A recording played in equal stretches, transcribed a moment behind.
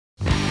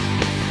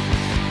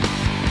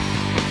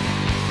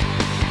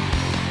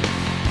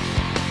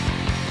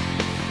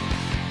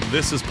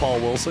This is Paul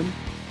Wilson.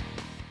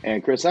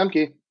 And Chris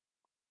Emke.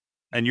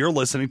 And you're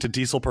listening to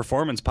Diesel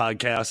Performance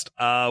Podcast.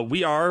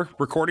 We are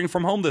recording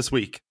from home this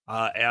week.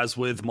 As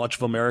with much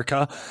of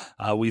America,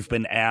 we've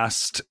been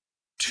asked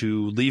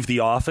to leave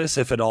the office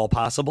if at all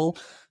possible.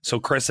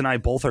 So Chris and I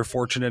both are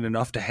fortunate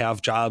enough to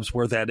have jobs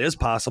where that is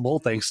possible,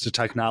 thanks to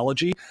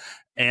technology.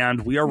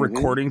 And we are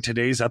recording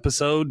today's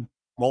episode.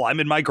 Well,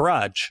 I'm in my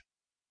garage.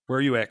 Where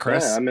are you at,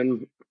 Chris? Yeah,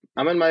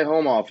 I'm in my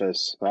home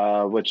office,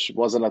 which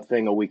wasn't a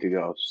thing a week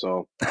ago.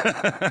 So,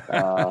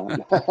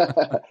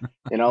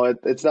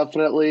 it's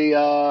definitely,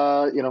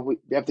 we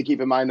have to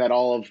keep in mind that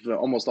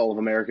almost all of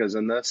America is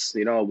in this,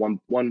 one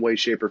way,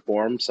 shape, or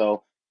form.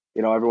 So,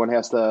 everyone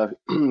has to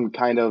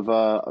kind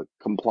of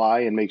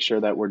comply and make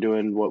sure that we're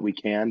doing what we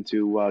can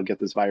to get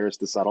this virus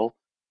to settle.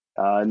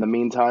 In the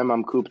meantime,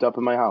 I'm cooped up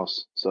in my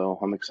house, so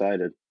I'm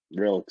excited,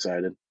 real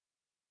excited.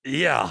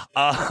 Yeah.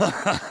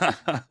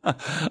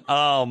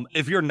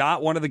 If you're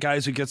not one of the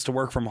guys who gets to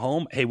work from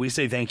home, hey, we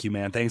say thank you,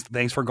 man.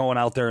 Thanks for going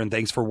out there, and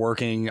thanks for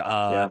working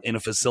in a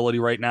facility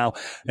right now.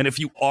 And if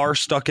you are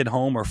stuck at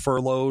home or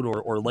furloughed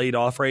or laid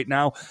off right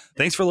now,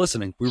 thanks for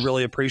listening. We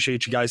really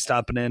appreciate you guys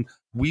stopping in.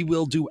 We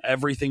will do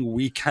everything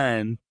we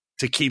can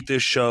to keep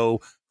this show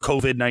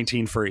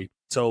COVID-19 free.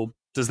 So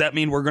does that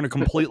mean we're going to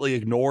completely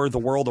ignore the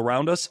world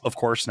around us? Of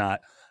course not.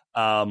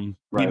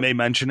 We may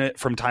mention it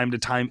from time to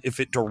time if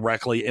it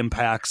directly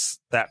impacts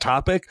that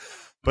topic.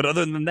 But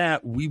other than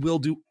that, we will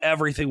do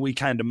everything we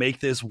can to make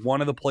this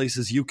one of the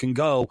places you can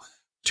go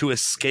to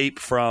escape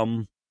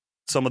from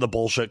some of the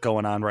bullshit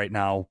going on right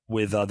now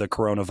with the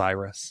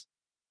coronavirus.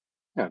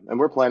 Yeah, and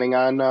we're planning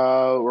on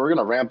we're going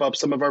to ramp up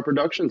some of our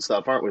production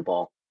stuff, aren't we,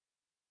 Paul?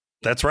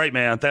 That's right,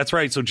 man. That's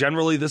right. So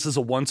generally, this is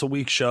a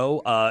once-a-week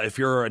show. If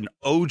you're an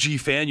OG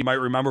fan, you might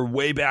remember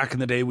way back in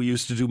the day, we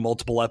used to do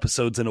multiple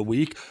episodes in a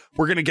week.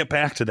 We're going to get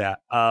back to that.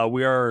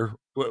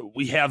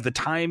 We have the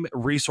time,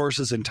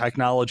 resources, and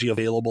technology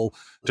available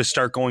to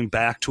start going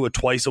back to a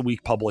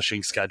twice-a-week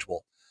publishing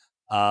schedule.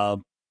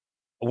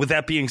 With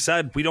that being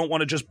said, we don't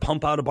want to just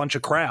pump out a bunch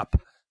of crap.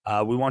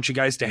 We want you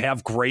guys to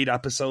have great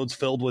episodes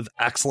filled with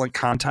excellent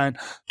content,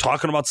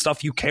 talking about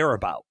stuff you care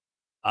about.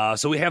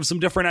 So we have some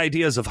different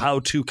ideas of how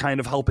to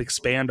kind of help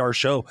expand our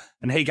show.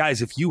 And hey,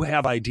 guys, if you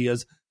have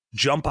ideas,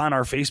 jump on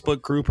our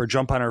Facebook group or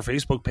jump on our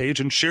Facebook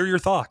page and share your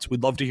thoughts.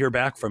 We'd love to hear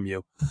back from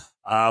you.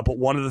 But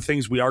one of the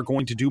things we are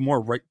going to do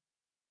more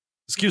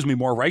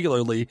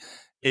regularly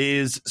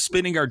is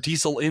spinning our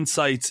Diesel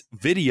Insights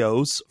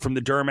videos from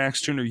the Duramax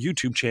Tuner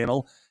YouTube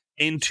channel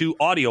into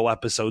audio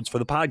episodes for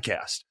the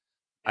podcast.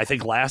 I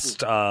think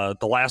the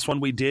last one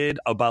we did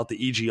about the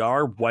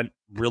EGR went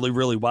really,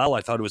 really well.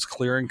 I thought it was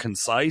clear and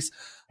concise.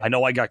 I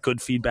know I got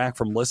good feedback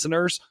from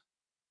listeners.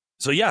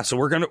 So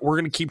we're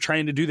gonna keep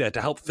trying to do that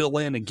to help fill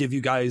in and give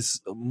you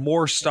guys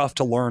more stuff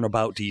to learn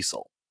about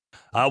diesel.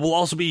 We'll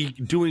also be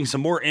doing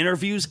some more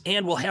interviews,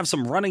 and we'll have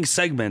some running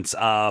segments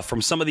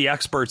from some of the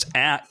experts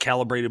at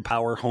Calibrated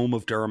Power, home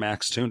of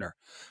Duramax Tuner.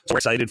 So we're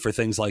excited for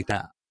things like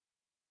that.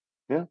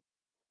 Yeah.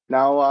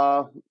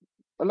 Now,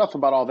 enough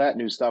about all that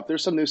new stuff.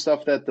 There's some new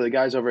stuff that the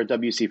guys over at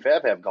WC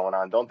Fab have going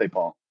on, don't they,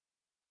 Paul?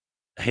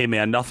 Hey,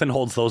 man, nothing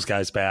holds those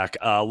guys back.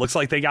 Looks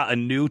like they got a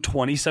new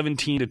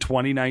 2017 to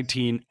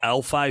 2019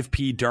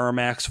 L5P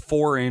Duramax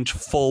 4-inch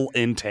full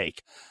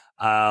intake.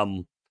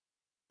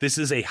 This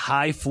is a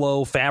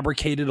high-flow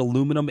fabricated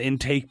aluminum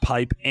intake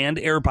pipe and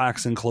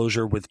airbox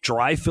enclosure with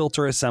dry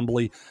filter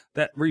assembly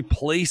that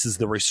replaces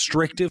the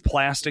restrictive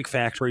plastic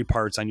factory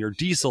parts on your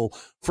diesel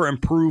for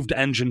improved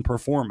engine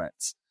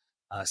performance.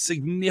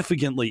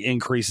 Significantly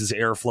increases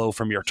airflow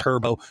from your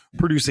turbo,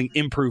 producing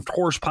improved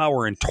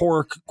horsepower and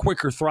torque,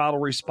 quicker throttle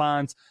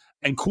response,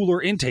 and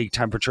cooler intake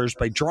temperatures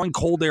by drawing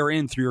cold air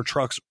in through your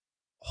truck's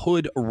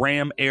hood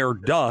ram air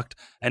duct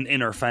and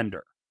inner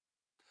fender.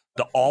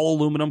 The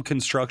all-aluminum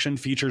construction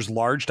features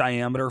large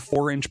diameter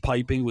 4-inch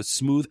piping with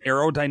smooth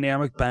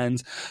aerodynamic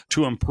bends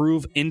to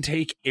improve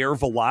intake air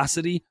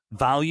velocity,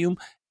 volume,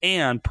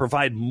 and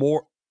provide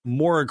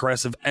more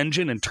aggressive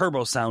engine and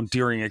turbo sound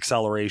during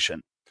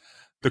acceleration.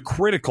 The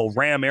critical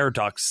ram air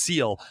duct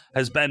seal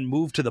has been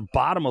moved to the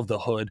bottom of the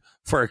hood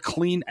for a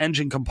clean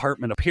engine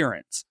compartment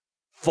appearance.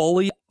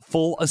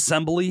 Full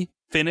assembly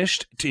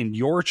finished in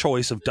your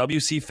choice of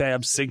WC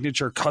Fab's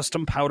signature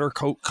custom powder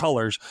coat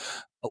colors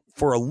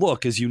for a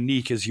look as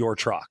unique as your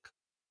truck.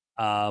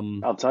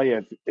 I'll tell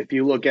you, if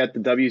you look at the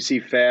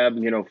WC Fab,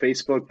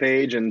 Facebook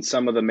page and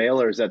some of the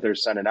mailers that they're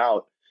sending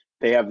out,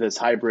 they have this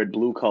hybrid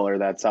blue color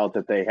that's out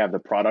that they have the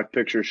product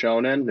picture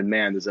shown in, and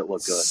man, does it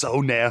look good. So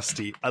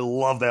nasty. I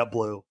love that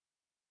blue.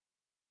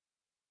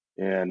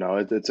 Yeah, no,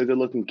 it's a good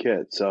looking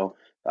kit. So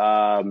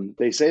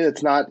they say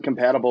it's not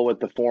compatible with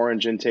the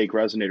 4-inch intake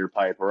resonator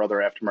pipe or other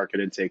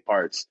aftermarket intake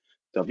parts.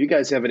 So if you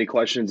guys have any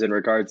questions in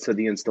regards to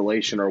the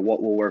installation or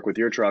what will work with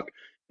your truck,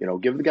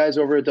 give the guys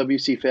over at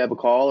WC Fab a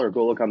call or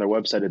go look on their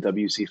website at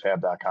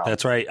WCFab.com.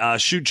 That's right.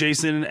 Shoot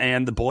Jason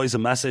and the boys a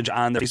message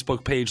on their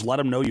Facebook page. Let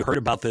them know you heard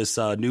about this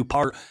new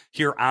part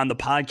here on the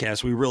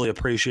podcast. We really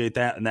appreciate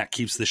that, and that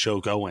keeps the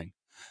show going.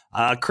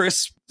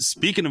 Chris,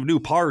 speaking of new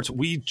parts,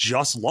 we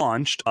just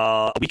launched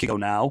a week ago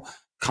now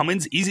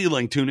Cummins Easy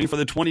Link tuning for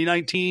the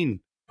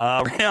 2019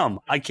 Ram.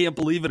 I can't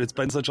believe it. It's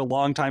been such a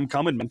long time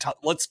coming.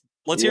 Let's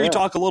hear you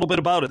talk a little bit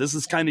about it. This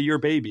is kind of your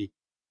baby.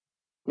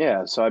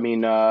 Yeah. So, I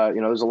mean,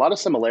 there's a lot of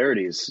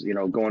similarities,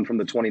 going from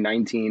the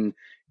 2019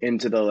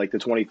 into the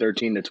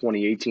 2013 to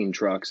 2018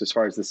 trucks as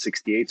far as the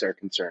 68s are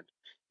concerned.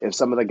 If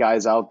some of the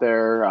guys out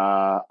there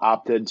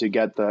opted to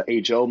get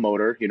the HO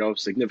motor,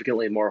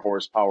 significantly more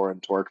horsepower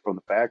and torque from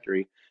the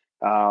factory,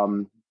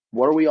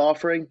 what are we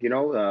offering?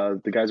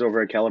 The guys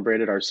over at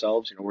Calibrated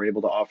ourselves, we're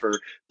able to offer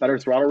better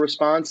throttle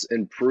response,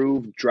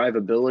 improved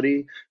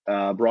drivability,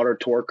 broader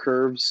torque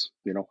curves,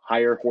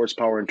 higher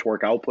horsepower and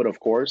torque output, of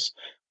course,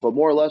 but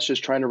more or less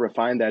just trying to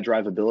refine that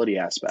drivability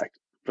aspect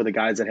for the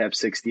guys that have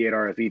 68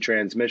 RFE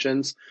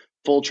transmissions,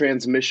 full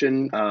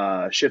transmission,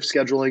 shift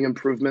scheduling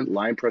improvement,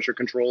 line pressure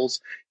controls,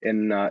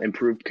 and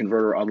improved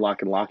converter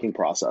unlock and locking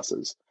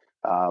processes.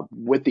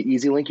 With the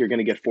EasyLink, you're going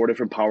to get 4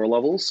 different power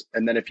levels.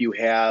 And then if you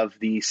have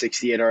the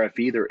 68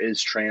 RFE, there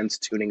is trans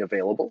tuning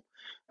available.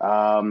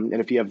 And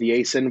if you have the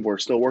ASIN, we're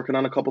still working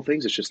on a couple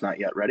things. It's just not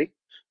yet ready.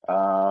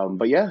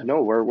 But yeah,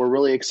 no, we're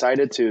really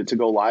excited to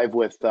go live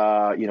with,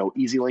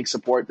 EasyLink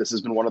support. This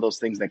has been one of those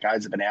things that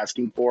guys have been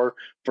asking for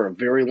a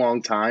very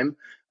long time.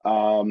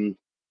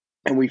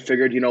 And we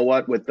figured,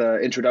 with the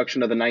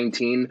introduction of the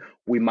 19,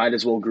 we might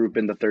as well group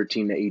in the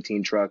 13 to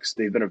 18 trucks.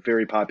 They've been a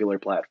very popular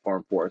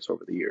platform for us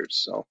over the years.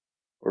 So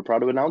we're proud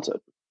to announce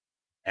it.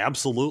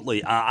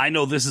 Absolutely. I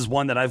know this is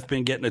one that I've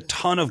been getting a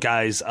ton of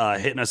guys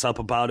hitting us up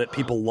about it.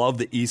 People love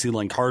the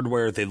EasyLink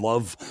hardware. They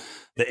love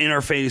the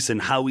interface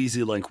and how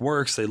EasyLink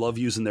works. They love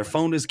using their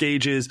phone as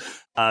gauges.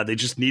 They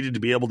just needed to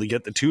be able to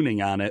get the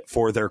tuning on it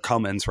for their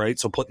Cummins, right?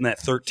 So putting that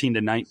 13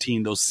 to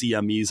 19, those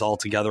CMEs all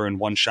together in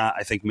one shot,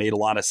 I think made a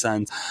lot of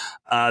sense.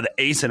 The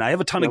ASIN, I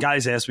have a ton of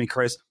guys ask me,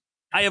 Chris,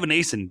 I have an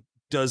ASIN.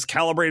 Does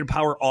Calibrated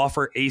Power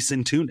offer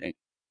ASIN tuning?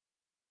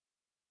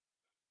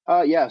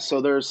 Yeah,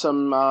 so there's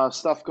some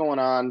stuff going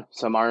on,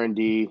 some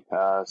R&D,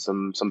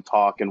 some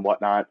talk and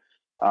whatnot.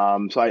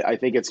 So I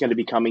think it's going to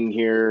be coming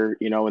here,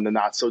 in the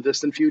not so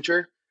distant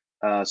future.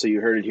 So you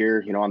heard it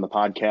here, on the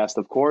podcast,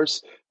 of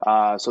course.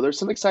 So there's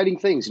some exciting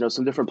things,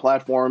 some different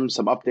platforms,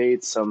 some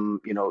updates,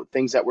 some,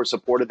 things that were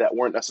supported that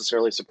weren't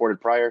necessarily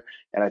supported prior.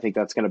 And I think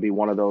that's going to be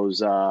one of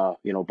those,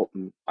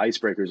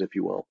 icebreakers, if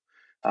you will.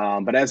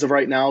 But as of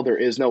right now, there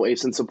is no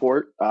ASIN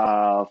support.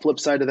 Flip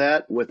side of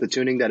that, with the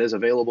tuning that is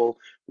available,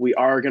 we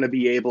are going to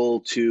be able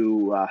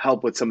to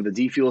help with some of the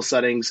defuel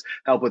settings,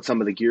 help with some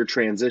of the gear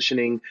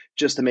transitioning,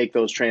 just to make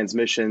those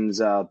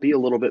transmissions be a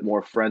little bit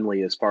more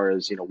friendly as far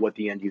as, what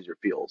the end user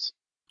feels.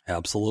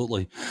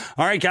 Absolutely.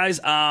 All right, guys.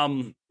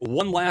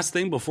 One last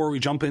thing before we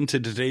jump into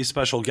today's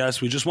special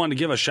guest. We just wanted to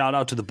give a shout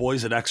out to the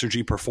boys at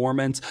Exergy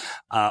Performance,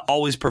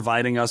 always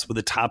providing us with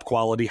the top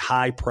quality,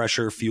 high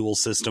pressure fuel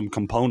system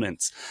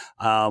components.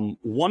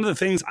 One of the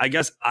things I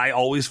guess I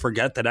always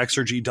forget that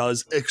Exergy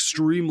does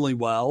extremely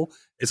well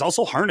is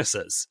also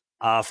harnesses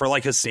for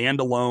like a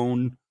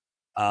standalone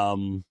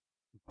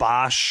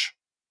Bosch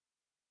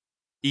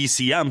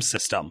ECM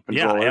system.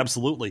 Controller. Yeah,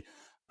 absolutely.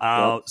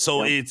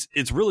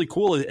 It's really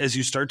cool as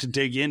you start to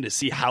dig in to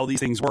see how these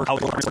things work, how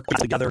they work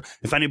together.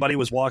 If anybody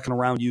was walking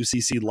around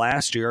UCC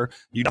last year,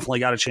 you definitely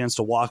got a chance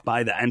to walk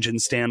by the engine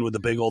stand with the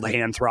big old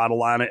hand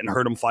throttle on it and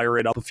heard them fire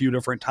it up a few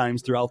different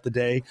times throughout the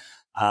day.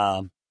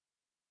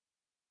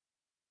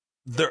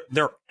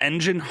 Their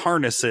engine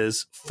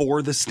harnesses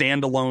for the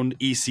standalone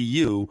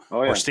ECU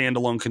or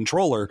standalone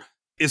controller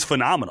is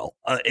phenomenal.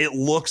 It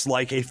looks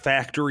like a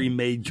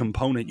factory-made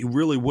component. You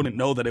really wouldn't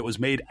know that it was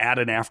made at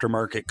an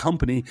aftermarket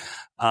company,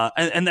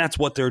 and that's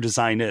what their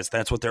design is.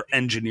 That's what their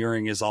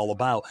engineering is all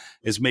about,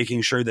 is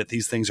making sure that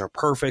these things are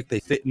perfect, they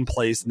fit in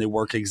place, and they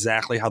work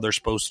exactly how they're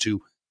supposed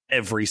to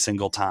every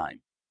single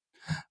time.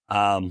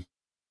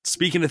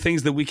 Speaking of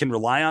things that we can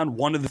rely on,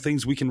 one of the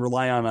things we can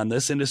rely on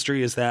this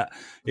industry is that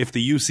if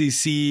the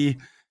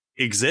UCC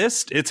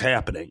exists, it's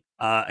happening.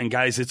 And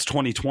guys, it's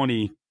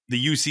 2020.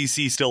 The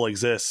UCC still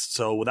exists.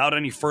 So without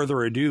any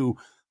further ado,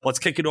 let's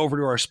kick it over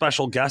to our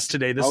special guest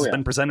today. This has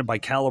been presented by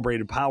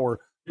Calibrated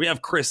Power. We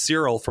have Chris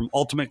Cyril from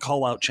Ultimate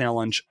Callout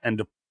Challenge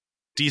and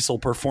Diesel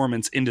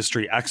Performance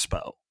Industry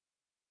Expo.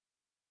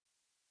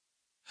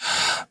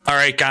 All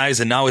right, guys,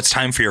 and now it's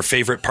time for your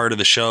favorite part of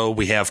the show.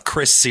 We have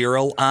Chris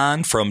Cyril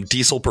on from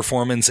Diesel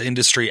Performance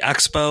Industry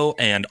Expo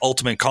and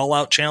Ultimate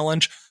Callout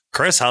Challenge.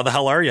 Chris, how the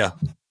hell are you?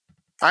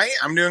 Hi,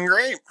 I'm doing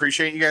great.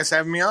 Appreciate you guys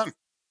having me on.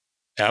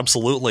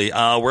 Absolutely.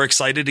 We're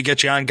excited to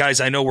get you on,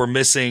 guys. I know we're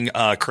missing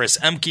Chris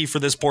Emke for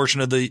this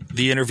portion of the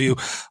interview.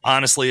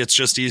 Honestly, it's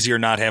just easier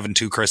not having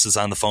two Chris's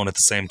on the phone at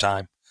the same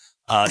time.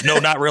 No,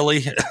 not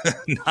really.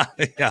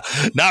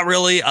 Not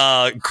really.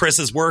 Chris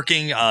is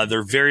working.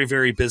 They're very,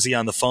 very busy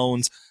on the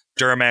phones.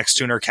 Duramax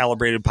Tuner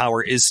Calibrated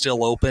Power is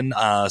still open.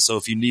 So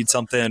if you need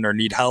something or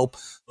need help,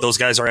 those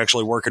guys are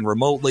actually working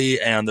remotely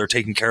and they're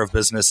taking care of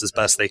business as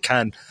best they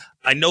can.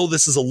 I know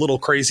this is a little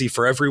crazy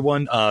for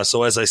everyone.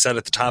 So as I said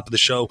at the top of the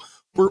show,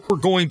 we're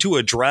going to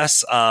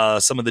address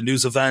some of the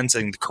news events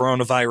and the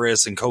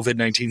coronavirus and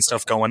COVID-19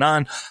 stuff going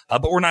on,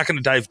 but we're not going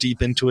to dive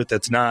deep into it.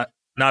 That's not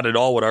at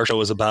all what our show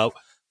is about.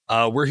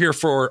 We're here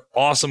for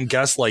awesome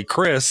guests like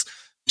Chris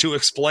to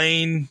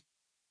explain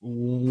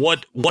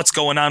what's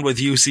going on with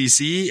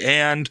UCC.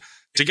 And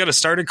to get us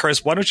started,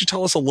 Chris, why don't you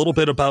tell us a little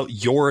bit about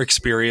your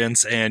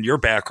experience and your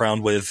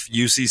background with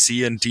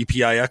UCC and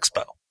DPI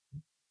Expo?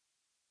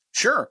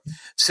 Sure.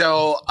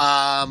 So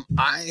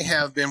I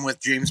have been with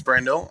James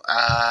Brendel,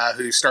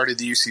 who started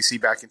the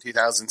UCC back in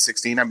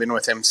 2016. I've been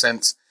with him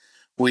since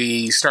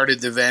we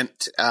started the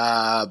event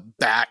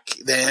back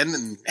then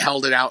and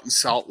held it out in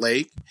Salt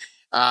Lake.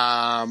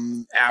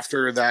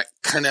 After that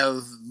kind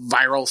of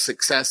viral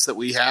success that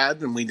we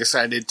had, and we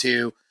decided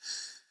to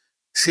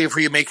see if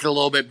we could make it a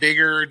little bit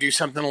bigger, do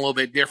something a little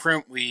bit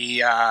different.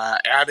 We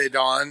added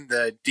on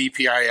the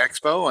DPI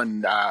Expo,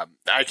 and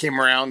I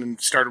came around and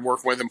started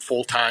working with him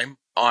full time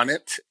on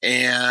it.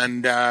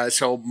 And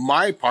so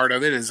my part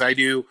of it is I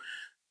do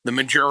the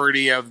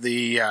majority of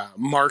the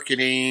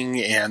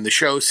marketing and the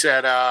show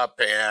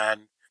setup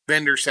and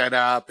vendor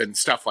setup and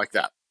stuff like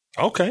that.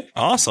 Okay,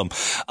 awesome.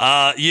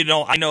 I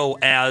know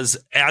as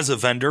a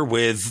vendor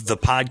with the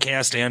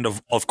podcast and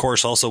of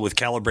course also with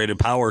Calibrated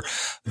Power,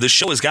 the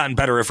show has gotten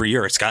better every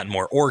year. It's gotten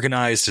more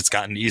organized. It's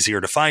gotten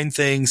easier to find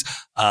things.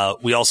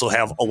 We also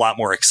have a lot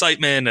more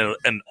excitement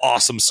and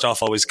awesome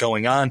stuff always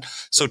going on.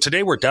 So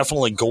today we're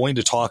definitely going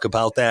to talk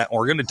about that. And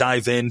we're going to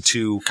dive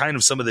into kind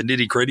of some of the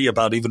nitty gritty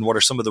about even what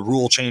are some of the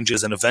rule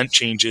changes and event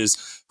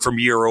changes from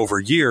year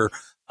over year.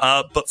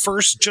 But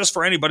first, just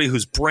for anybody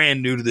who's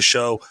brand new to the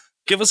show,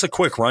 give us a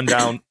quick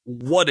rundown.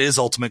 What is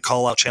Ultimate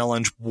Callout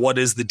Challenge? What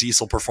is the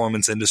Diesel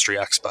Performance Industry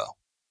Expo?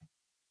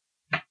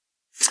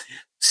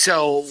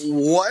 So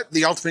what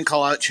the Ultimate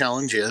Callout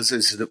Challenge is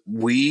that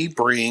we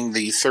bring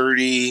the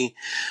 30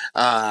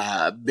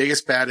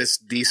 biggest,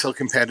 baddest diesel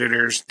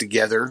competitors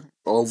together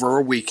over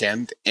a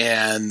weekend,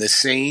 and the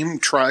same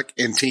truck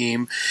and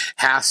team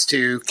has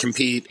to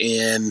compete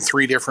in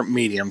 3 different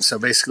mediums. So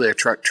basically a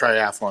truck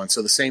triathlon.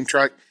 So the same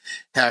truck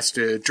has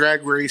to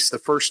drag race the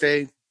first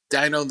day,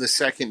 dyno the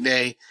second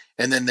day,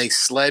 and then they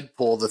sled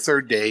pull the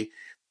third day,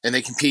 and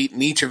they compete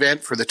in each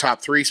event for the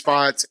top 3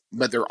 spots,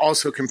 but they're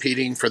also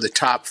competing for the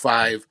top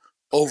 5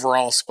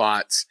 overall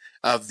spots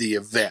of the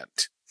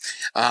event.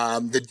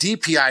 The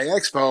DPI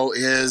Expo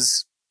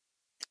is,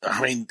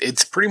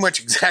 it's pretty much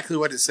exactly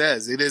what it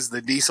says. It is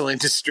the diesel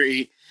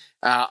industry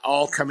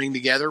all coming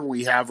together.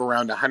 We have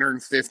around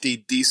 150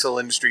 diesel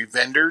industry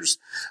vendors,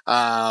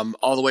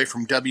 all the way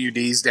from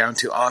WDs down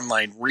to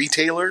online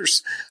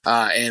retailers,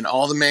 and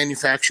all the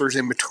manufacturers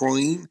in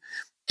between.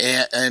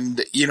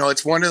 And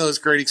it's one of those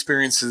great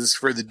experiences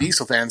for the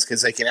diesel fans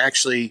because they can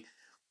actually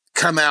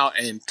come out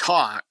and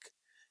talk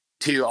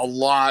to a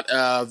lot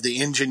of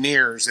the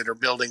engineers that are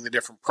building the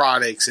different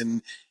products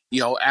and,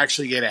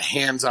 actually get a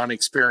hands-on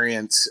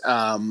experience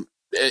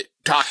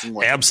talking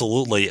with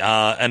Absolutely.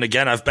 And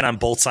again, I've been on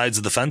both sides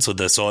of the fence with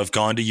this. So I've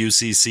gone to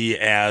UCC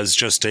as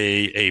just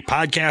a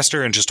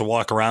podcaster and just to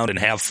walk around and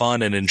have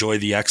fun and enjoy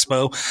the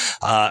expo.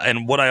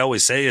 And what I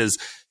always say is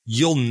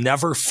you'll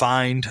never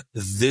find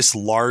this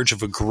large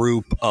of a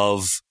group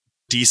of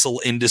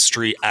diesel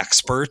industry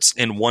experts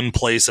in one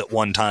place at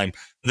one time.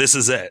 This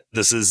is it.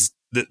 This is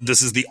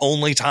the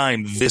only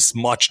time this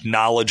much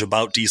knowledge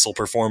about diesel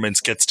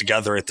performance gets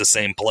together at the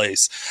same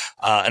place.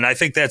 And I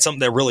think that's something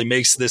that really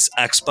makes this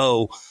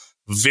expo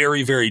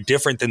very, very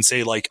different than,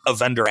 say, like a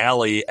vendor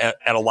alley at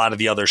a lot of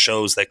the other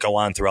shows that go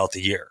on throughout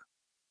the year.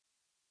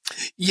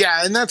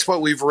 Yeah, and that's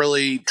what we've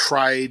really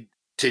tried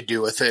to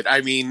do with it.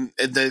 I mean,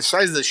 the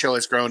size of the show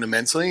has grown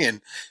immensely,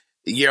 and,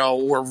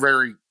 we're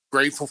very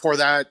grateful for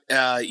that.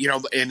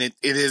 And it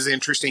is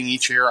interesting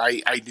each year.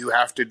 I do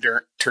have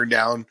to turn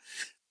down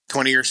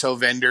 20 or so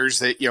vendors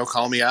that,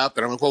 call me up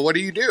and I'm like, well, what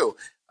do you do?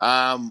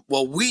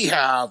 Well, we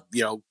have,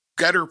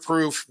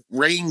 gutter-proof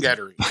rain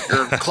guttering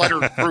or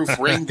clutter-proof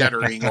rain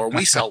guttering, or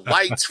we sell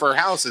lights for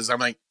houses. I'm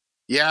like,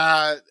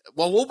 yeah,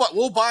 well,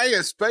 we'll buy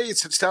a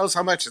space. Tell us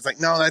how much. It's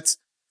like, no,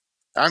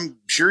 I'm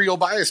sure you'll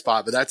buy a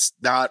spot, but that's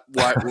not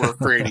what we're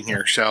creating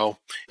here. So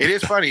it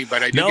is funny,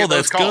 but I do get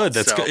those calls. Good.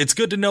 That's good. It's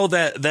good to know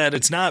that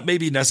it's not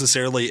maybe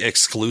necessarily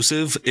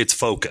exclusive. It's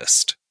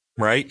focused.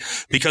 Right?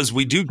 Because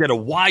we do get a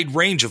wide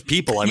range of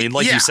people. I mean,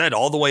 like you said,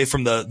 all the way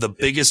from the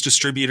biggest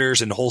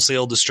distributors and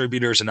wholesale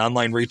distributors and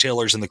online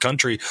retailers in the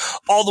country,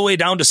 all the way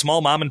down to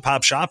small mom and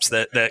pop shops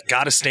that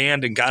got a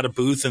stand and got a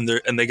booth and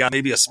they got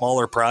maybe a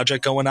smaller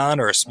project going on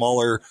or a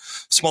smaller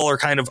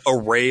kind of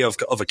array of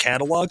a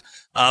catalog.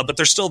 But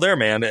they're still there,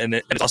 man. And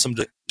it's awesome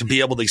to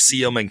be able to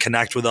see them and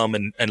connect with them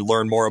and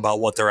learn more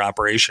about what their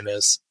operation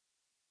is.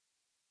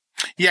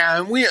 Yeah,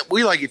 and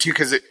we like it too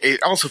because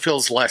it also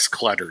feels less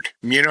cluttered.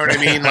 You know what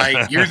I mean?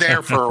 Like, you're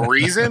there for a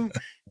reason.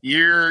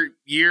 You're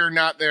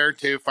not there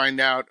to find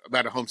out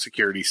about a home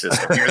security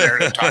system. You're there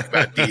to talk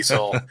about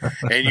diesel,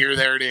 and you're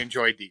there to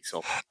enjoy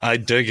diesel. I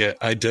dig it.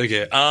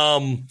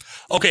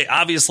 Okay,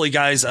 obviously,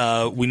 guys,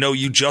 we know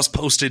you just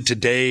posted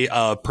today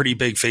a pretty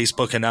big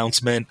Facebook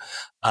announcement.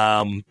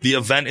 The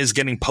event is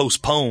getting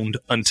postponed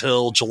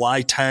until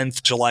July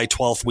 10th, July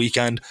 12th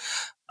weekend.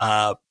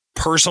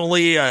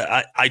 personally,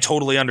 I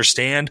totally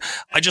understand.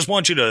 I just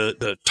want you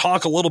to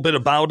talk a little bit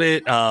about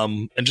it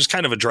and just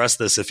kind of address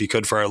this if you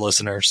could for our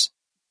listeners.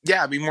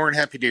 Yeah, I'd be more than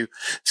happy to.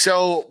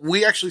 So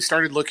we actually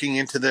started looking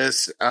into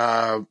this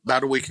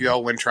about a week ago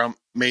when Trump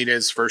made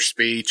his first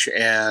speech.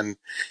 And,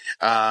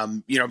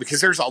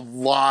 because there's a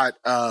lot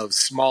of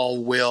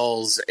small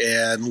wills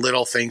and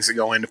little things that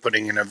go into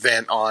putting an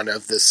event on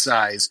of this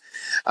size.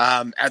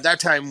 At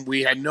that time,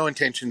 we had no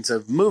intentions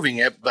of moving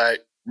it,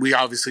 but we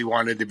obviously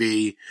wanted to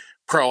be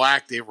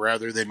proactive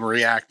rather than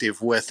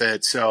reactive with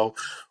it. So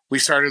we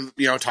started,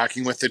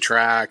 talking with the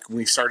track.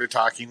 We started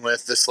talking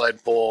with the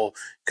sled pull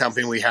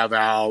company we have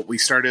out. We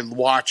started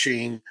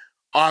watching,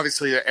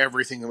 obviously,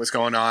 everything that was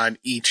going on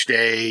each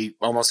day,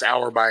 almost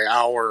hour by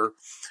hour,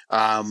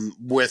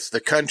 with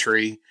the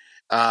country,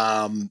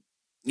 and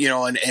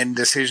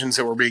decisions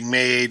that were being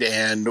made,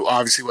 and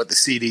obviously what the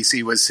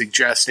CDC was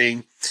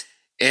suggesting.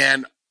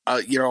 And,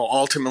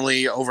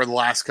 ultimately, over the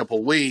last couple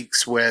of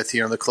weeks with,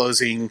 the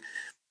closing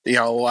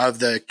of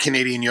the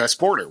Canadian-U.S.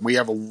 border. We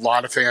have a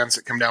lot of fans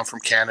that come down from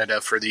Canada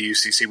for the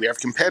UCC. We have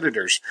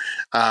competitors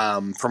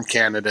from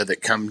Canada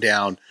that come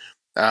down.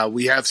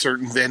 We have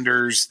certain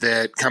vendors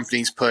that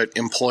companies put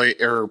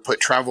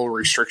travel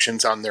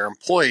restrictions on their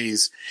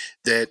employees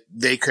that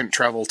they couldn't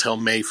travel till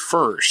May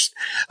 1st.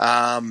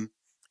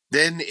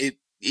 Then it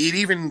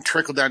even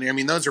trickled down. I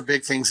mean, those are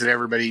big things that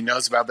everybody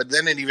knows about, but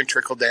then it even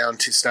trickled down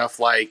to stuff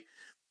like,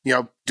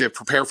 to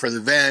prepare for the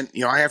event,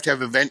 I have to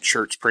have event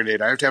shirts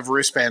printed. I have to have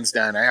wristbands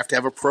done. I have to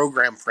have a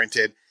program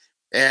printed.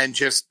 And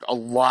just a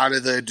lot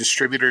of the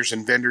distributors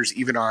and vendors,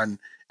 even on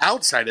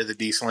outside of the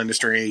diesel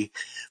industry,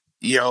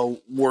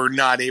 were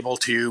not able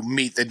to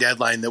meet the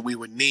deadline that we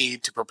would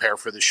need to prepare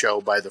for the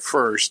show by the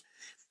 1st.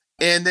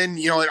 And then,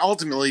 it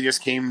ultimately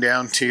just came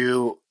down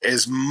to,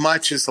 as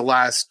much as the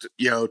last,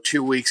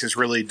 2 weeks has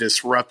really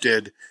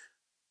disrupted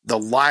the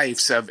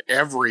lives of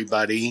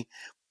everybody,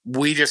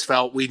 we just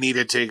felt we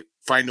needed to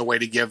find a way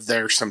to give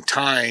there some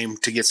time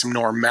to get some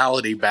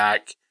normality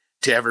back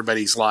to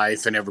everybody's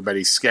life and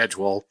everybody's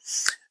schedule.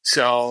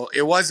 So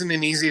it wasn't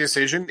an easy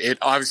decision. It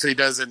obviously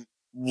doesn't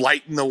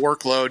lighten the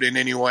workload in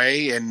any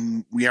way.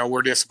 And,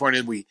 we're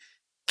disappointed we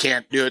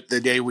can't do it the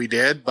day we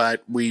did,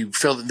 but we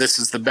feel that this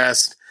is the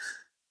best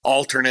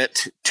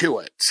alternate to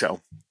it.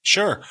 So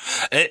sure.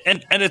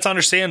 And it's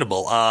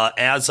understandable.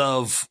 As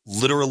of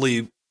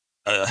literally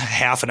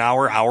half an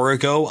hour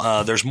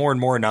ago, there's more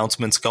and more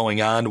announcements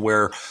going on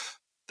where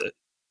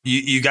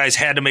you guys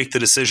had to make the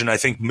decision, I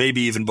think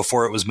maybe even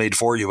before it was made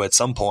for you at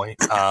some point,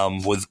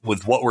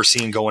 with what we're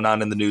seeing going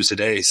on in the news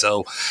today.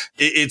 So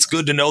it's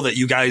good to know that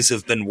you guys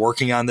have been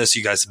working on this.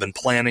 You guys have been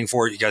planning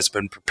for it. You guys have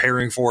been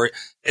preparing for it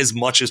as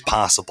much as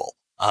possible.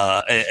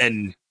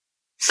 And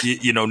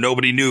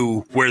nobody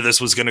knew where this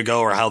was going to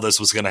go or how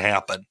this was going to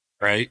happen.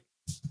 Right.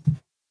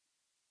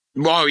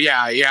 Well,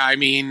 yeah. I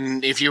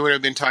mean, if you would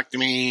have been talking to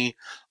me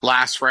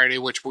last Friday,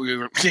 which we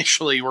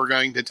initially were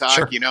going to talk,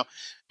 sure.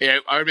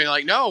 I would be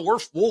like, no, we're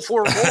full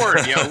forward.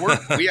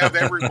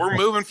 We're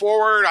moving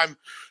forward. I'm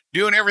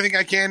doing everything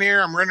I can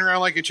here. I'm running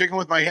around like a chicken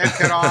with my head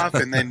cut off.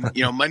 And then,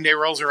 Monday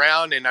rolls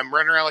around and I'm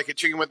running around like a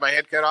chicken with my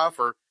head cut off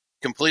for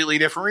completely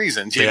different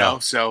reasons, you know?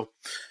 So,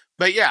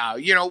 but yeah,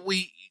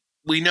 we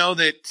know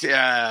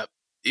that,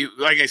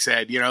 like I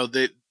said,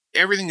 that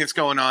everything that's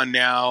going on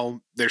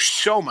now, there's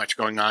so much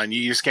going on.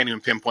 You just can't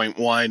even pinpoint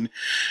one.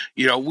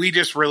 We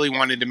just really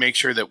wanted to make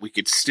sure that we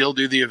could still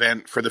do the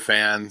event for the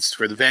fans,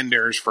 for the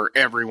vendors, for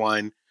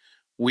everyone.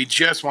 We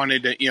just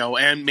wanted to,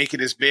 and make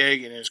it as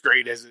big and as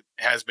great as it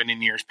has been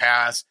in years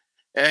past.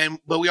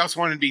 But we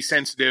also wanted to be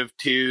sensitive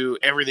to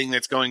everything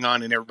that's going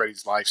on in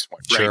everybody's lives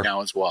right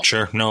now as well.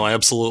 Sure. No,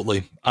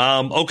 absolutely.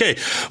 Okay.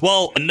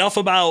 Well, enough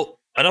about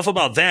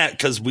that,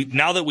 because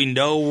now that we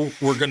know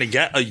we're going to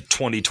get a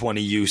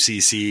 2020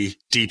 UCC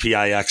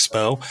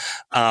DPI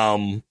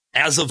Expo,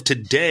 as of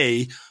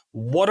today,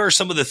 what are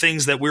some of the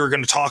things that we were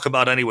going to talk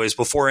about anyways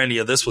before any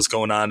of this was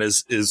going on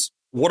is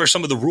what are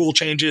some of the rule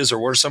changes or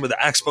what are some of the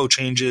expo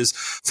changes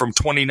from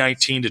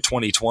 2019 to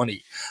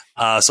 2020?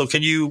 So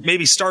can you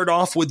maybe start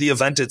off with the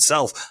event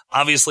itself?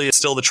 Obviously, it's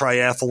still the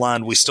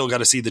triathlon. We still got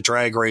to see the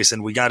drag race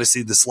and we got to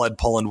see the sled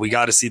pulling. We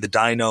got to see the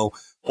dyno.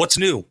 What's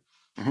new?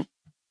 Mm-hmm.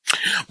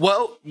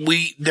 Well,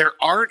 there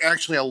aren't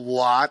actually a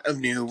lot of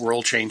new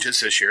rule changes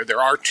this year.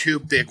 There are two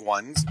big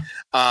ones.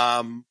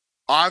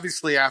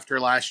 Obviously, after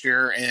last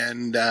year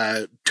and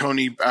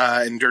Tony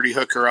and Dirty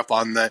Hook are up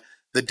on the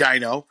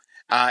dyno,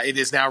 it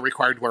is now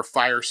required to wear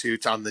fire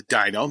suits on the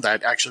dyno.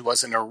 That actually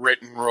wasn't a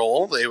written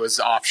rule. It was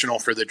optional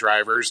for the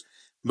drivers.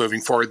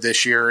 Moving forward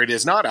this year, it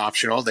is not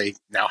optional. They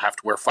now have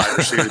to wear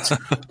fire suits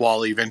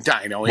while even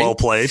dynoing. Well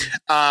played.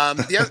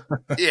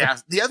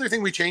 The other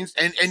thing we changed,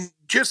 and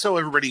just so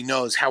everybody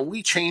knows, how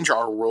we change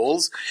our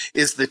rules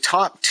is the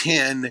top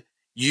 10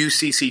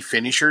 UCC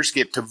finishers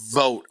get to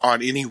vote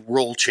on any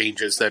rule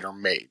changes that are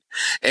made.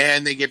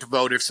 And they get to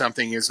vote if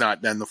something is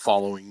not done the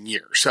following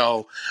year.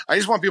 So I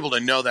just want people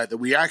to know that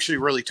we actually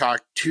really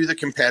talk to the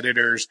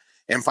competitors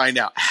and find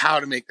out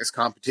how to make this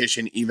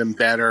competition even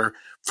better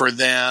for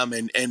them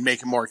and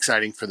make it more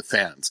exciting for the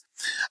fans.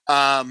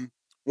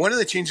 one of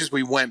the changes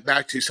we went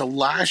back to, so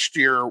last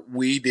year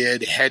we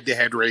did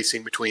head-to-head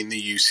racing between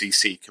the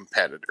UCC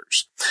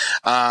competitors.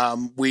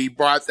 We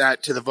brought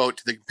that to the vote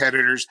to the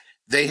competitors.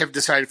 They have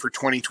decided for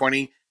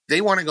 2020,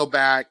 they want to go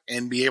back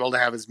and be able to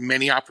have as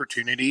many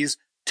opportunities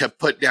to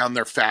put down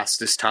their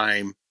fastest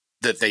time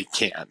that they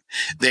can.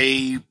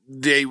 They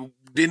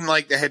didn't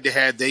like the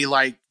head-to-head. They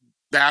liked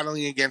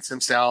battling against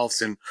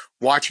themselves and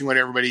watching what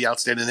everybody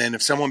else did. And then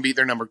if someone beat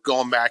their number,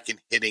 going back and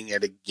hitting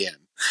it again.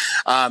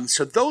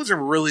 So those are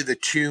really the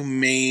two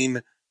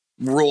main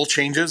rule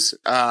changes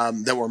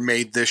that were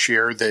made this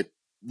year that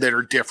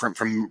are different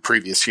from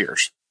previous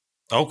years.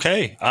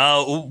 Okay.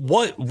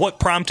 What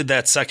prompted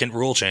that second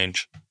rule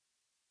change?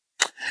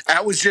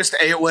 That was just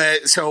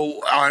so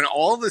on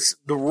all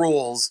the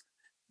rules,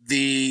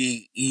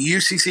 the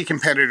UCC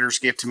competitors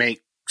get to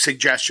make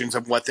suggestions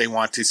of what they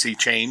want to see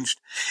changed.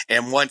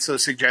 And once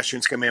those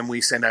suggestions come in,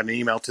 we send out an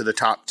email to the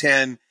top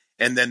 10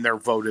 and then they're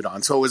voted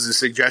on. So it was a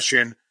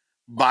suggestion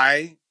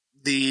by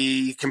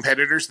the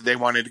competitors that they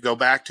wanted to go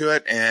back to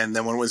it. And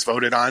then when it was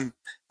voted on,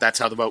 that's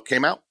how the vote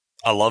came out.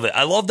 I love it.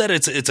 I love that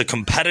it's a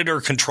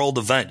competitor controlled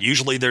event.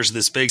 Usually there's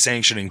this big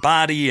sanctioning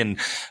body and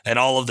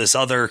all of this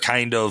other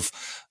kind of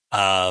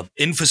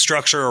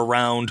infrastructure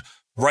around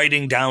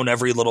writing down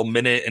every little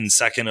minute and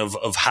second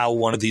of how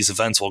one of these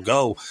events will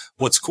go.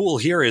 What's cool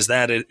here is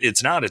that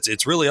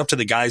it's really up to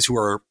the guys who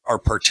are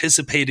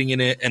participating in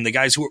it and the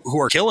guys who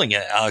are killing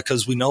it.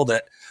 Cause we know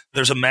that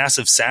there's a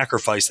massive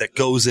sacrifice that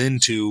goes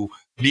into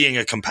being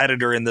a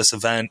competitor in this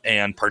event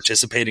and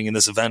participating in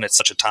this event at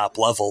such a top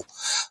level.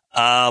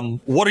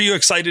 What are you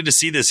excited to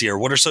see this year?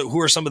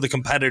 Who are some of the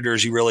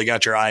competitors you really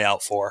got your eye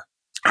out for?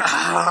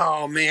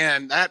 Oh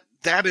man,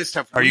 that is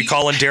tough. Are you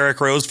calling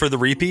Derek Rose for the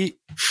repeat?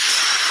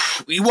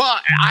 Well,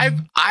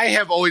 I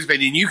have always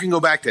been, and you can go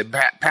back to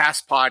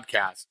past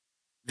podcasts,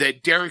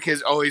 that Derek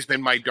has always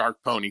been my dark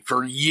pony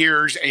for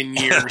years and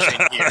years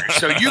and years.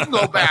 So you can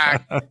go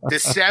back to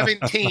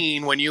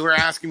 17 when you were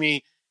asking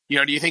me,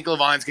 do you think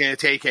Levon's going to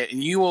take it?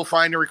 And you will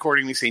find a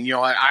recording me saying, you know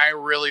what, I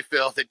really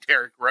feel that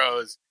Derek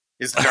Rose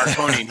is the dark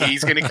pony and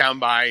he's going to come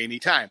by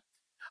anytime.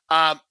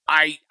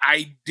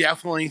 I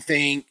definitely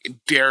think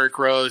Derek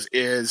Rose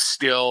is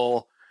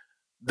still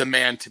the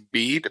man to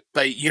beat,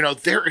 but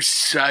there is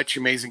such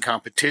amazing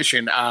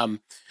competition. I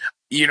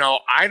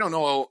don't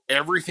know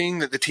everything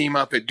that the team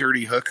up at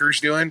Dirty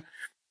Hooker's doing,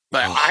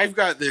 but I've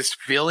got this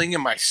feeling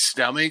in my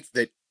stomach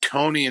that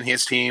Tony and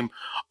his team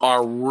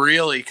are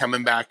really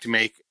coming back to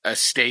make a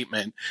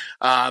statement.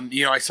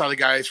 I saw the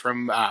guys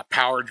from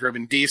Power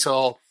Driven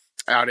Diesel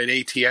out at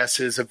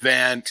ATS's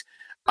event.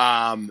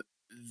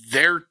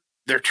 Their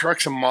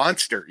truck's a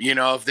monster.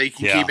 If they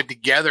can keep it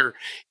together,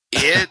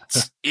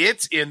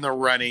 it's in the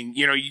running.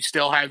 You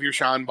still have your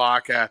Sean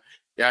Baca.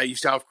 You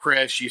still have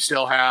Chris. You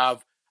still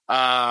have,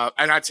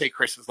 and I'd say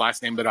Chris's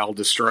last name, but I'll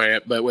destroy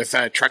it. But with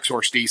Truck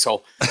Source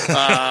Diesel,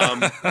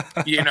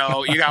 you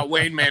got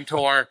Wayne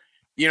Mentor.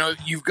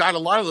 You've got a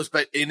lot of those.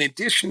 But in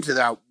addition to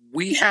that,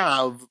 we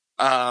have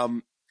a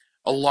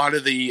lot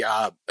of the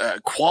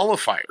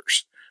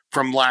qualifiers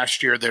from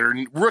last year that are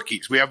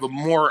rookies. We have a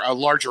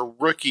larger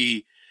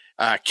rookie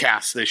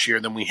cast this year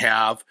than we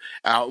have.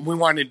 We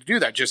wanted to do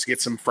that just to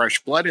get some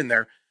fresh blood in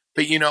there.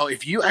 But,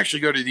 if you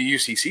actually go to the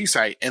UCC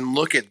site and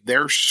look at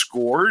their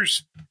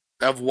scores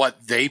of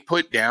what they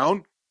put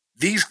down,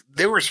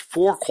 there was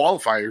 4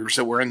 qualifiers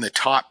that were in the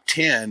top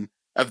 10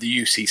 of the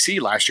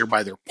UCC last year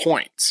by their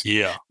points.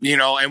 Yeah.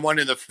 And one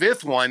of the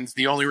 5th ones,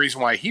 the only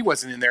reason why he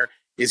wasn't in there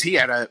is he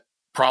had a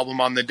problem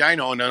on the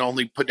dyno and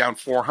only put down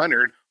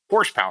 400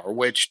 horsepower,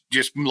 which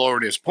just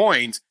lowered his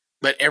points,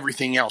 but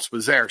everything else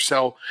was there.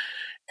 So,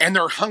 and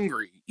they're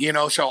hungry,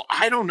 so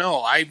I don't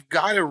know. I've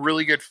got a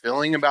really good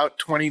feeling about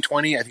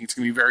 2020. I think it's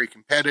going to be very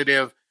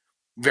competitive,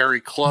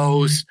 very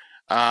close.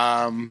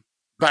 But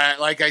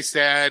like I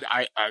said,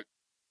 I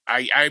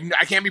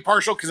can't be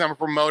partial because I'm a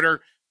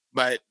promoter,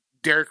 but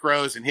Derek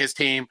Rose and his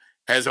team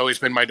has always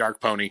been my dark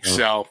pony.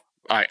 So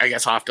I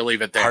guess I'll have to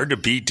leave it there. Hard to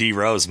beat D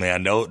Rose,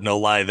 man. No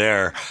lie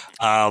there.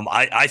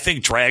 I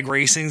think drag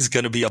racing is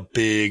going to be a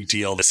big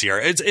deal this year.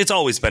 It's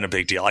always been a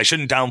big deal. I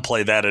shouldn't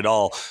downplay that at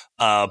all.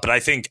 But I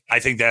think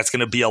that's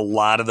going to be a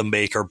lot of the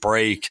make or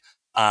break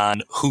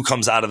on who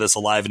comes out of this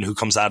alive and who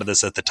comes out of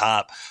this at the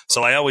top.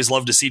 So I always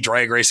love to see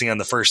drag racing on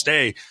the first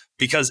day,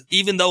 because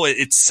even though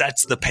it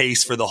sets the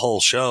pace for the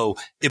whole show,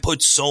 it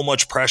puts so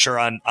much pressure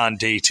on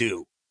day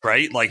 2,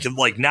 right? Like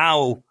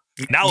now,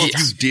 if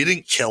you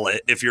didn't kill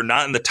it, if you're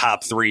not in the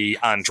top 3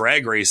 on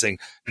drag racing,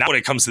 now when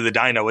it comes to the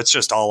dyno, it's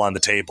just all on the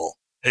table.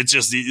 It's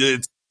just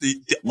the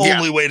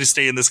only way to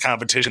stay in this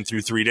competition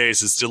through 3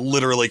 days is to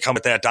literally come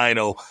at that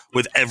dyno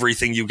with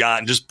everything you got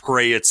and just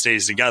pray it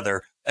stays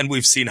together. And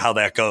we've seen how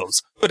that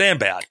goes, good and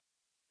bad.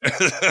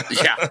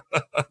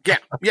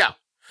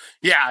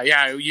 Yeah.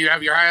 You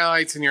have your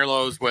highlights and your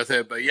lows with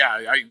it, but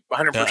I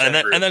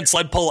 100%. And then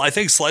sled pull. I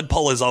think sled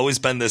pull has always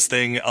been this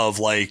thing of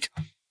like,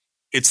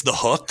 it's the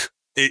hook.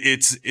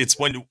 it's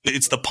when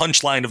it's the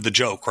punchline of the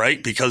joke,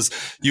 right? Because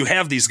you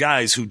have these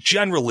guys who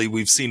generally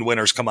we've seen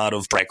winners come out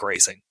of drag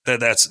racing.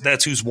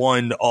 That's who's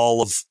won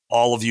all of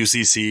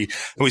UCC,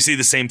 and we see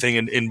the same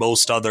thing in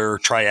most other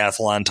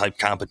triathlon type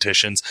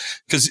competitions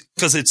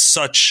because it's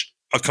such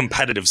a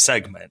competitive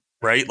segment,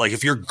 right? Like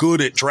if you're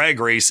good at drag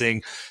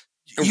racing,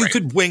 you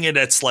could wing it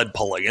at sled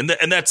pulling, and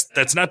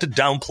that's not to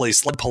downplay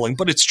sled pulling,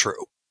 but it's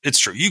true. It's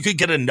true. You could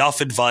get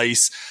enough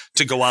advice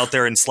to go out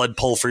there and sled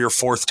pull for your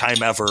 4th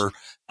time ever.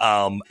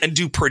 And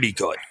do pretty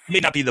good. May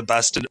not be the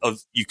best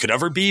of you could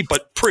ever be,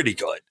 but pretty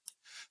good.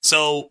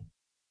 So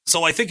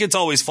I think it's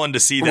always fun to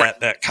see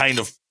that kind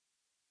of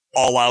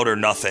all out or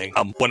nothing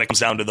when it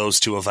comes down to those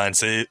two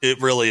events. It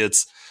really,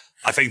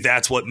 I think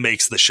that's what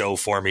makes the show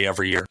for me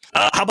every year.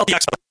 How about the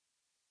Expo?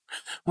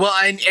 Well,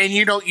 and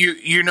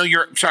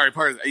you're sorry.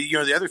 Part of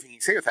the other thing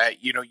you say with that,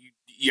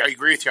 I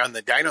agree with you on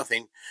the dyno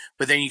thing,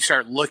 but then you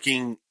start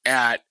looking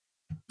at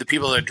the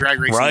people that are drag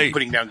racing and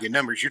putting down good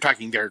numbers. You're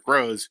talking Derek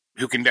Rose,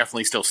 who can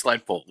definitely still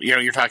sled pull.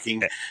 You're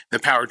talking the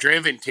power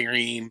driven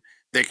team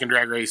that can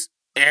drag race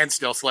and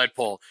still sled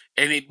pull.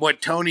 And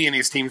what Tony and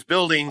his team's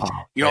building,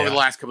 over the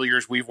last couple of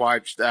years, we've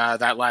watched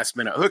that last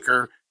minute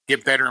hooker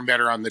get better and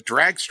better on the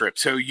drag strip.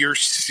 So you're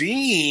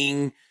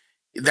seeing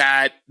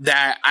that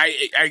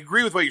I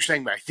agree with what you're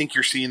saying, but I think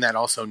you're seeing that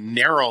also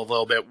narrow a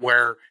little bit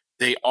where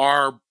they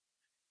are,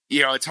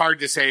 it's hard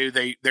to say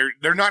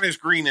they're not as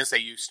green as they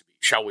used to be,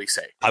 shall we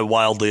say. I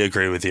wildly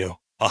agree with you.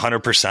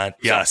 100%.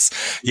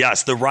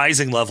 Yes. The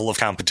rising level of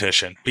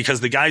competition,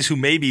 because the guys who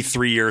maybe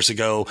 3 years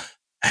ago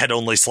had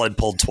only sled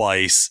pulled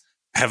twice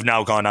have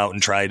now gone out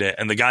and tried it.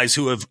 And the guys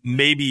who have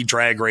maybe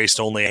drag raced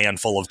only a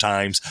handful of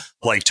times,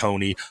 like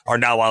Tony, are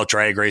now out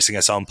drag racing.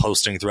 I saw him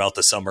posting throughout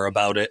the summer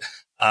about it.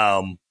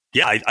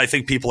 I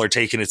think people are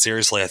taking it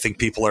seriously. I think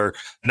people are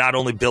not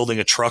only building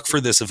a truck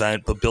for this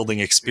event, but building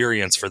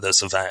experience for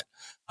this event.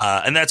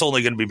 And that's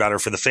only going to be better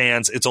for the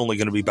fans. It's only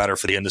going to be better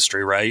for the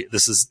industry, right?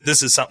 This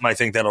is something I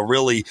think that'll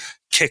really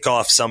kick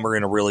off summer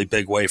in a really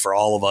big way for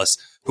all of us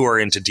who are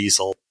into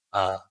diesel.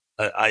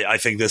 I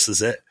think this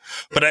is it.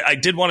 But I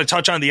did want to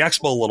touch on the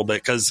Expo a little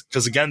bit because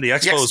again, the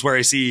Expo is where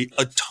I see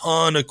a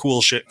ton of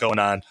cool shit going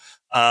on.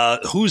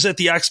 Who's at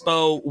the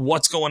Expo?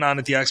 What's going on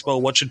at the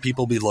Expo? What should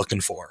people be looking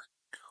for?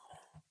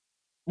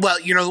 Well,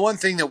 the one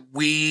thing that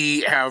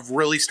we have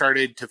really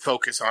started to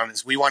focus on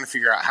is we want to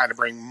figure out how to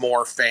bring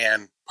more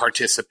fan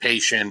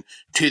participation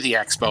to the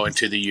Expo and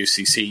to the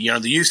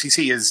UCC. The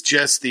UCC is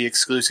just the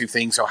exclusive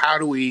thing. So how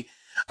do we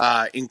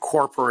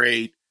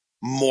incorporate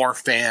more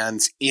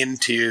fans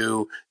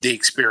into the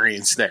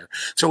experience there?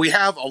 So we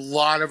have a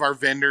lot of our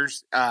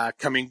vendors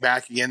coming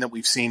back again that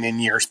we've seen in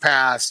years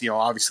past.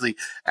 Obviously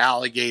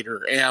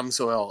Alligator,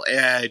 Amsoil,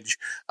 Edge,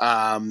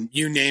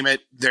 you name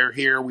it, they're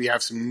here. We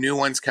have some new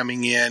ones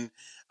coming in.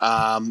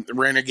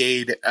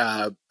 Renegade,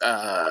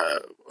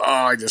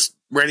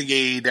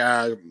 Renegade,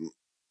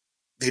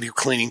 they do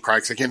cleaning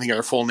products. I can't think of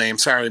their full name.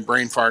 Sorry,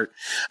 brain fart.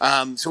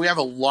 So we have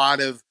a lot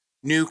of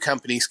new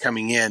companies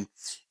coming in.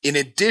 In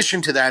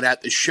addition to that,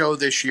 at the show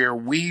this year,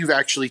 we've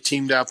actually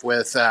teamed up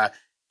with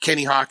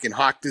Kenny Hawk and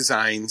Hawk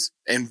Designs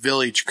and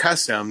Village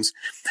Customs,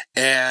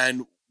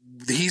 and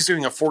he's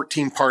doing a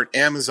 14-part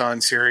Amazon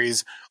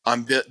series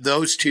on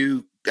those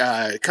two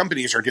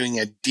companies are doing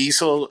a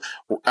diesel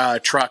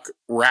truck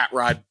rat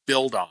rod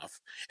build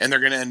off, and they're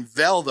going to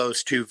unveil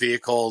those two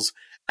vehicles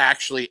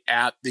actually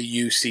at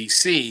the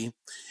UCC.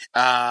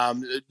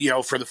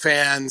 For the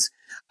fans.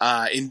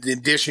 In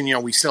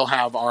addition, we still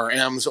have our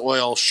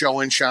Amsoil Show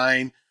and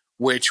Shine,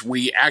 which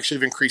we actually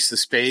have increased the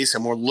space,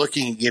 and we're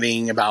looking at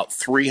getting about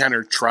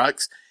 300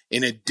 trucks.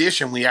 In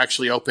addition, we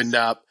actually opened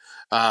up,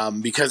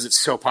 because it's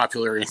so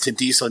popular in the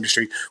diesel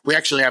industry, we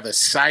actually have a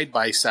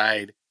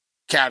side-by-side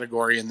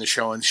category in the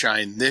Show and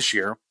Shine this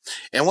year.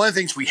 And one of the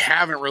things we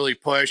haven't really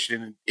pushed,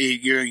 and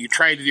you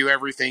try to do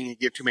everything and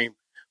get too many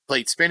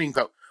plates spinning,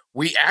 but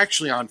we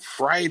actually on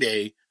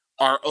Friday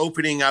are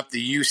opening up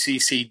the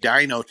UCC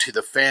dyno to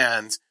the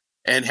fans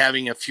and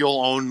having a fuel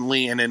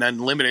only and an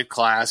unlimited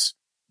class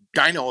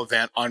dyno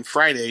event on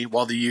Friday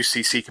while the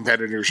UCC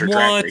competitors are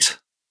drag racing.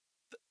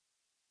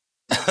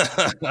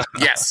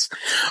 Yes.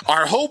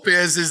 Our hope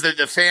is that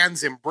the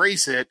fans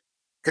embrace it,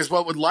 because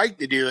what we'd like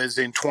to do is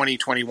in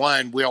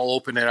 2021, we'll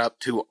open it up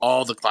to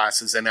all the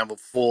classes and have a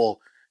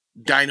full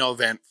dyno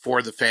event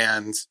for the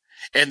fans.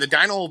 And the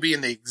dyno will be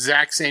in the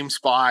exact same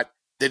spot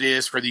that it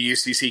is for the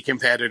UCC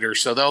competitors.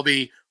 So they'll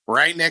be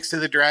right next to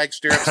the drag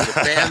strip, so the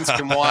fans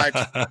can watch,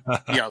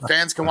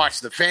 fans can watch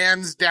the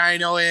fans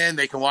dyno in,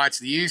 they can watch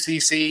the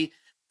UCC.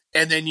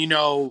 And then,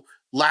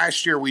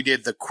 last year we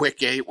did the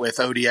Quick 8 with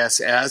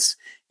ODSS.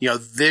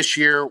 This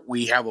year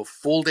we have a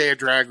full day of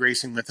drag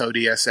racing with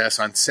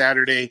ODSS on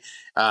Saturday.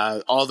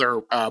 All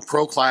their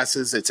pro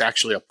classes, it's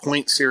actually a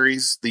point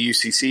series. The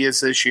UCC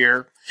is this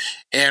year.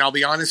 And I'll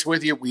be honest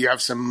with you, we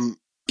have some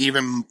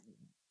even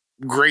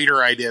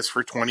greater ideas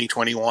for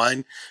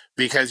 2021,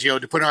 because,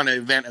 to put on an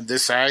event of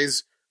this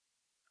size,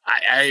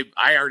 I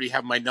already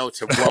have my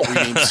notes of what we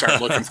need to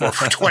start looking for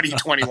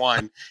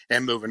 2021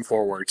 and moving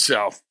forward.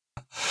 So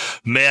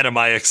Man, am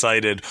I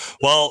excited.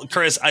 Well,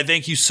 Chris, I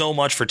thank you so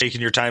much for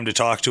taking your time to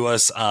talk to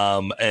us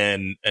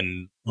and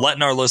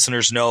letting our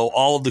listeners know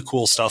all of the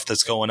cool stuff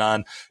that's going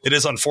on. It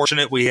is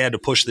unfortunate we had to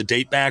push the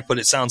date back, but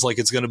it sounds like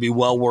it's going to be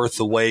well worth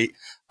the wait.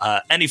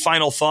 Any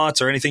final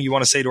thoughts or anything you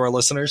want to say to our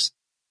listeners?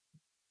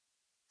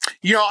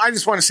 I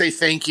just want to say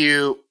thank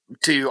you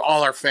to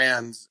all our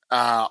fans,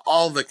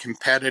 all the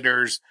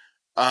competitors,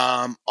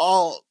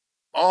 all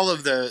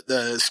of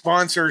the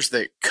sponsors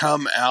that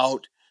come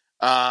out.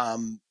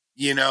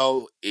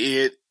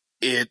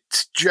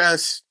 It's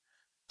just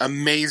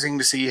amazing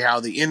to see how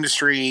the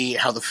industry,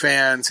 how the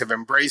fans have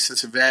embraced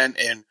this event.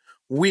 And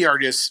we are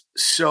just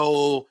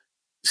so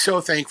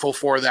thankful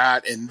for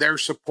that and their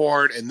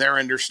support and their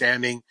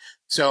understanding.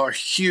 So a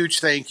huge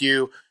thank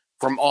you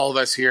from all of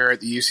us here at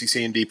the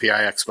UCC and DPI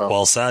Expo.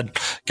 Well said.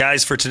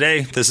 Guys, for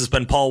today, this has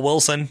been Paul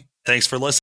Wilson. Thanks for listening.